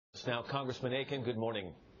Sports Now. Congressman Akin, good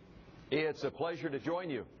morning. It's a pleasure to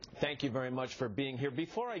join you. Thank you very much for being here.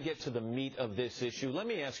 Before I get to the meat of this issue, let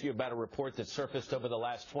me ask you about a report that surfaced over the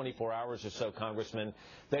last 24 hours or so, Congressman,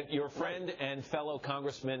 that your friend and fellow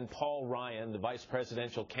Congressman Paul Ryan, the vice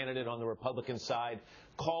presidential candidate on the Republican side,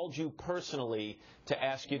 called you personally to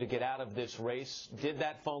ask you to get out of this race. Did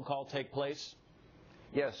that phone call take place?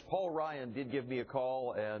 Yes, Paul Ryan did give me a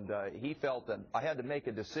call, and he felt that I had to make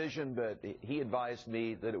a decision, but he advised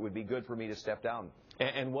me that it would be good for me to step down.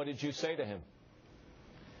 And what did you say to him?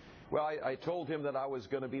 Well, I told him that I was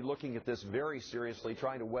going to be looking at this very seriously,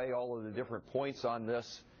 trying to weigh all of the different points on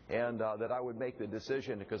this, and that I would make the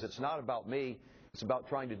decision, because it's not about me. It's about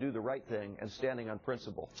trying to do the right thing and standing on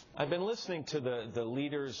principle. I've been listening to the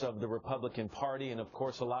leaders of the Republican Party and, of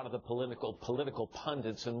course, a lot of the political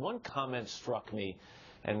pundits, and one comment struck me,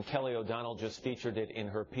 and Kelly O'Donnell just featured it in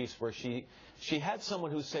her piece, where she had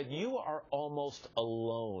someone who said, "You are almost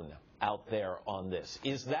alone out there on this."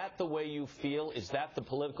 Is that the way you feel? Is that the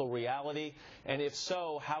political reality? And if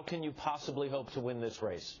so, how can you possibly hope to win this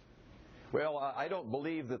race? Well, I don't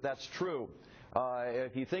believe that that's true.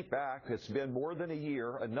 If you think back, it's been more than a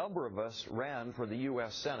year. A number of us ran for the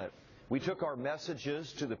U.S. Senate. We took our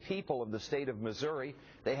messages to the people of the state of Missouri.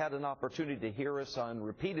 They had an opportunity to hear us on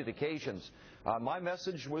repeated occasions. My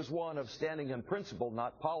message was one of standing on principle,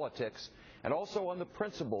 not politics, and also on the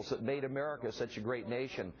principles that made America such a great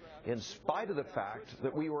nation, in spite of the fact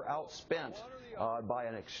that we were outspent by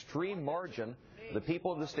an extreme margin. The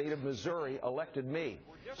people of the state of Missouri elected me.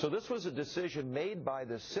 So this was a decision made by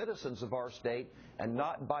the citizens of our state and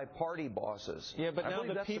not by party bosses. Yeah, but now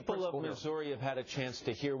the people of Missouri have had a chance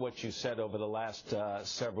to hear what you said over the last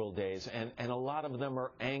several days, and a lot of them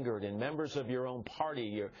are angered, and members of your own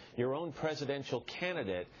party, your own presidential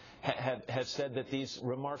candidate, have said that these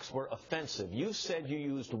remarks were offensive. You said you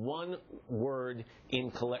used one word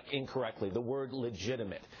incorrectly, the word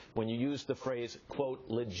legitimate, when you used the phrase, quote,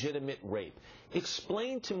 legitimate rape.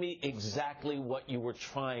 Explain to me exactly what you were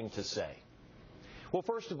trying to say. Well,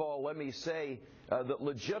 first of all, let me say that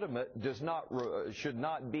legitimate should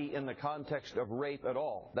not be in the context of rape at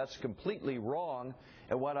all. That's completely wrong.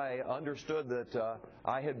 And when I understood that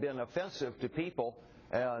I had been offensive to people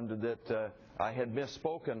and that I had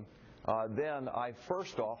misspoken, then I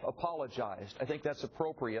first off apologized. I think that's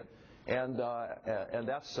appropriate, and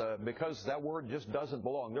that's because that word just doesn't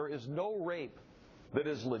belong. There is no rape that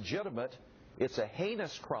is legitimate. It's a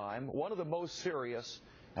heinous crime, one of the most serious,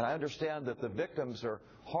 and I understand that the victims are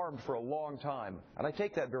harmed for a long time, and I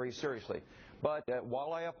take that very seriously. But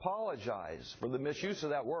while I apologize for the misuse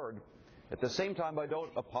of that word, at the same time I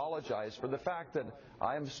don't apologize for the fact that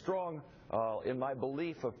I am strong in my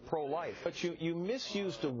belief of pro-life. But you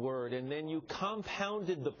misused a word, and then you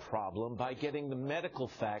compounded the problem by getting the medical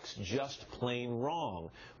facts just plain wrong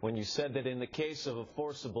when you said that in the case of a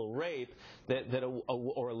forcible rape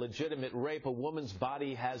or a legitimate rape, a woman's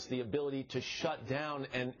body has the ability to shut down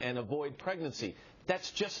and avoid pregnancy.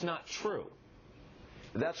 That's just not true.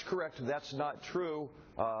 That's correct. That's not true.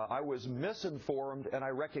 I was misinformed, and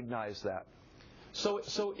I recognize that. So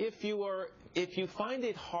if you find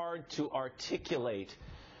it hard to articulate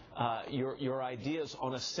your ideas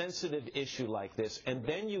on a sensitive issue like this, and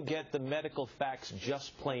then you get the medical facts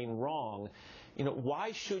just plain wrong,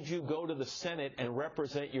 why should you go to the Senate and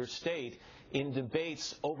represent your state in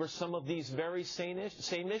debates over some of these very same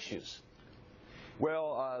issues?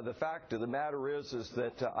 Well, the fact of the matter is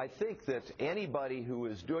that I think that anybody who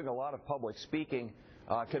is doing a lot of public speaking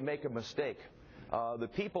can make a mistake. The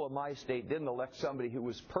people of my state didn't elect somebody who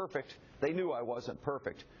was perfect. They knew I wasn't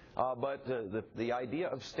perfect. But the idea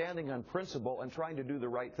of standing on principle and trying to do the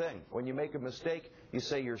right thing. When you make a mistake, you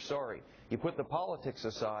say you're sorry. You put the politics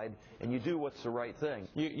aside and you do what's the right thing.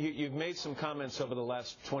 You've made some comments over the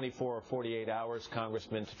last 24 or 48 hours,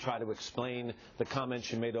 Congressman, to try to explain the comments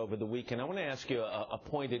you made over the weekend. I want to ask you a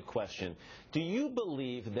pointed question. Do you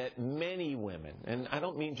believe that many women, and I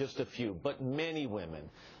don't mean just a few, but many women,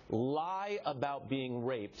 lie about being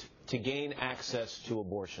raped to gain access to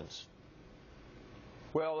abortions?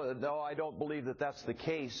 Well, no, I don't believe that that's the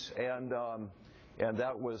case, and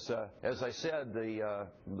that was, as I said,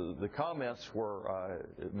 the comments were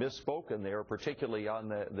misspoken there, particularly on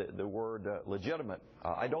the word legitimate.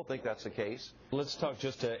 I don't think that's the case. Let's talk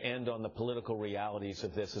just to end on the political realities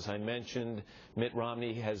of this. As I mentioned, Mitt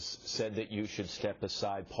Romney has said that you should step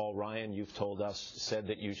aside. Paul Ryan, you've told us, said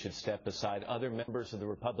that you should step aside. Other members of the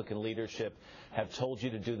Republican leadership have told you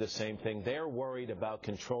to do the same thing. They're worried about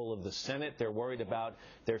control of the Senate. They're worried about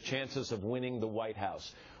their chances of winning the White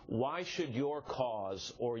House. Why should your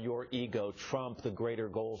cause or your ego trump the greater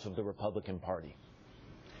goals of the Republican Party?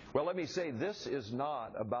 Well, let me say, this is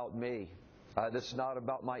not about me. This is not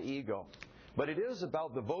about my ego. But it is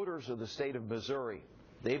about the voters of the state of Missouri.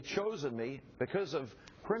 They've chosen me because of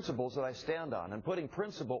principles that I stand on, and putting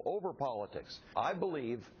principle over politics. I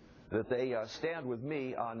believe that they stand with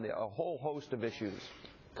me on a whole host of issues.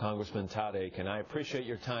 Congressman Todd Akin, I appreciate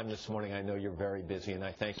your time this morning. I know you're very busy, and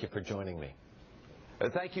I thank you for joining me.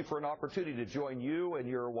 Thank you for an opportunity to join you and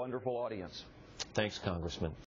your wonderful audience. Thanks, Congressman.